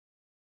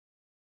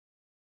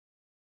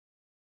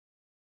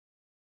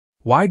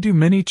Why do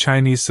many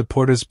Chinese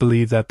supporters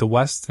believe that the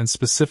West, and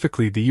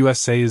specifically the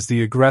USA, is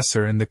the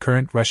aggressor in the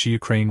current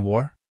Russia-Ukraine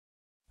war?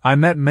 I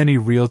met many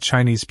real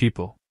Chinese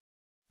people.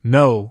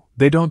 No,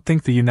 they don't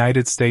think the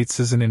United States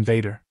is an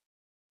invader.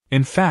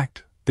 In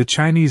fact, the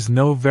Chinese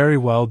know very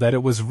well that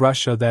it was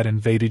Russia that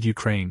invaded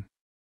Ukraine.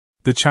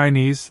 The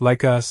Chinese,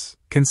 like us,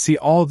 can see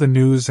all the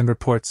news and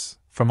reports,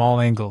 from all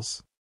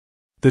angles.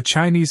 The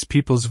Chinese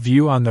people's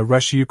view on the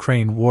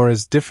Russia-Ukraine war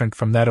is different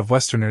from that of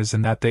Westerners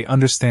in that they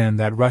understand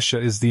that Russia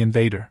is the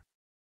invader.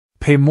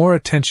 Pay more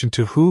attention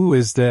to who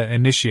is the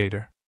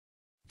initiator.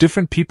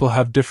 Different people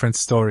have different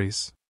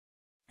stories.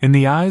 In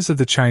the eyes of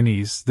the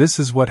Chinese, this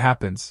is what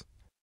happens.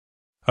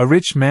 A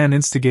rich man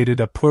instigated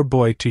a poor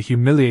boy to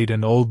humiliate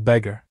an old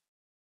beggar.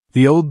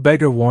 The old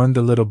beggar warned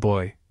the little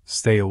boy,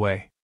 "Stay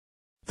away."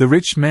 The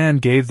rich man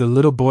gave the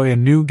little boy a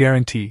new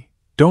guarantee,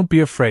 "Don't be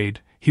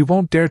afraid, he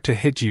won't dare to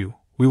hit you.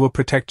 We will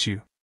protect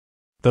you."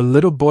 The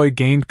little boy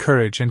gained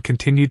courage and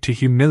continued to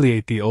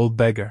humiliate the old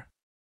beggar.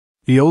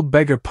 The old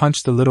beggar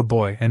punched the little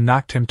boy and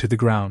knocked him to the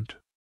ground.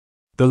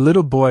 The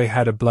little boy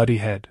had a bloody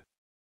head.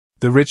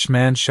 The rich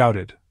man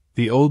shouted,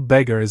 "The old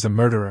beggar is a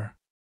murderer.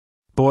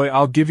 Boy,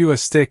 I'll give you a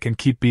stick and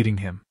keep beating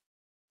him."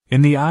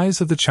 In the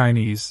eyes of the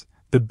Chinese,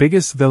 the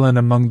biggest villain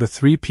among the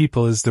three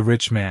people is the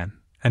rich man,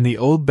 and the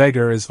old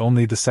beggar is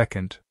only the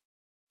second.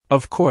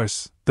 Of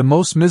course, the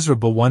most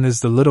miserable one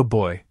is the little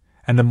boy,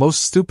 and the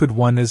most stupid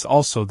one is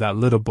also that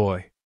little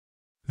boy.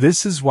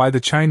 This is why the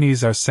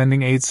Chinese are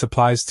sending aid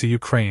supplies to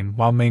Ukraine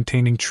while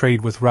maintaining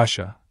trade with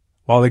Russia,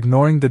 while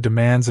ignoring the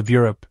demands of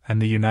Europe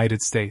and the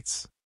United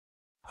States.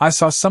 I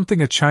saw something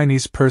a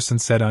Chinese person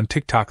said on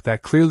TikTok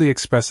that clearly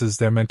expresses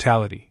their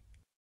mentality.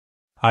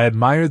 "I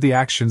admire the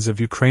actions of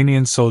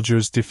Ukrainian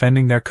soldiers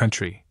defending their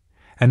country,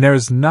 and there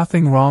is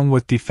nothing wrong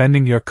with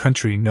defending your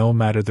country no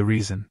matter the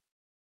reason.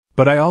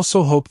 But I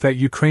also hope that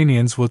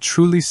Ukrainians will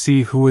truly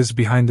see who is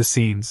behind the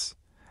scenes,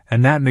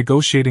 and that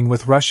negotiating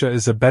with Russia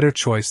is a better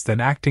choice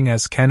than acting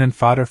as cannon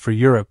fodder for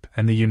Europe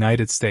and the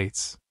United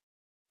States."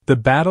 The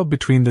battle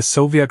between the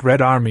Soviet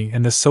Red Army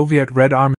and the Soviet Red Army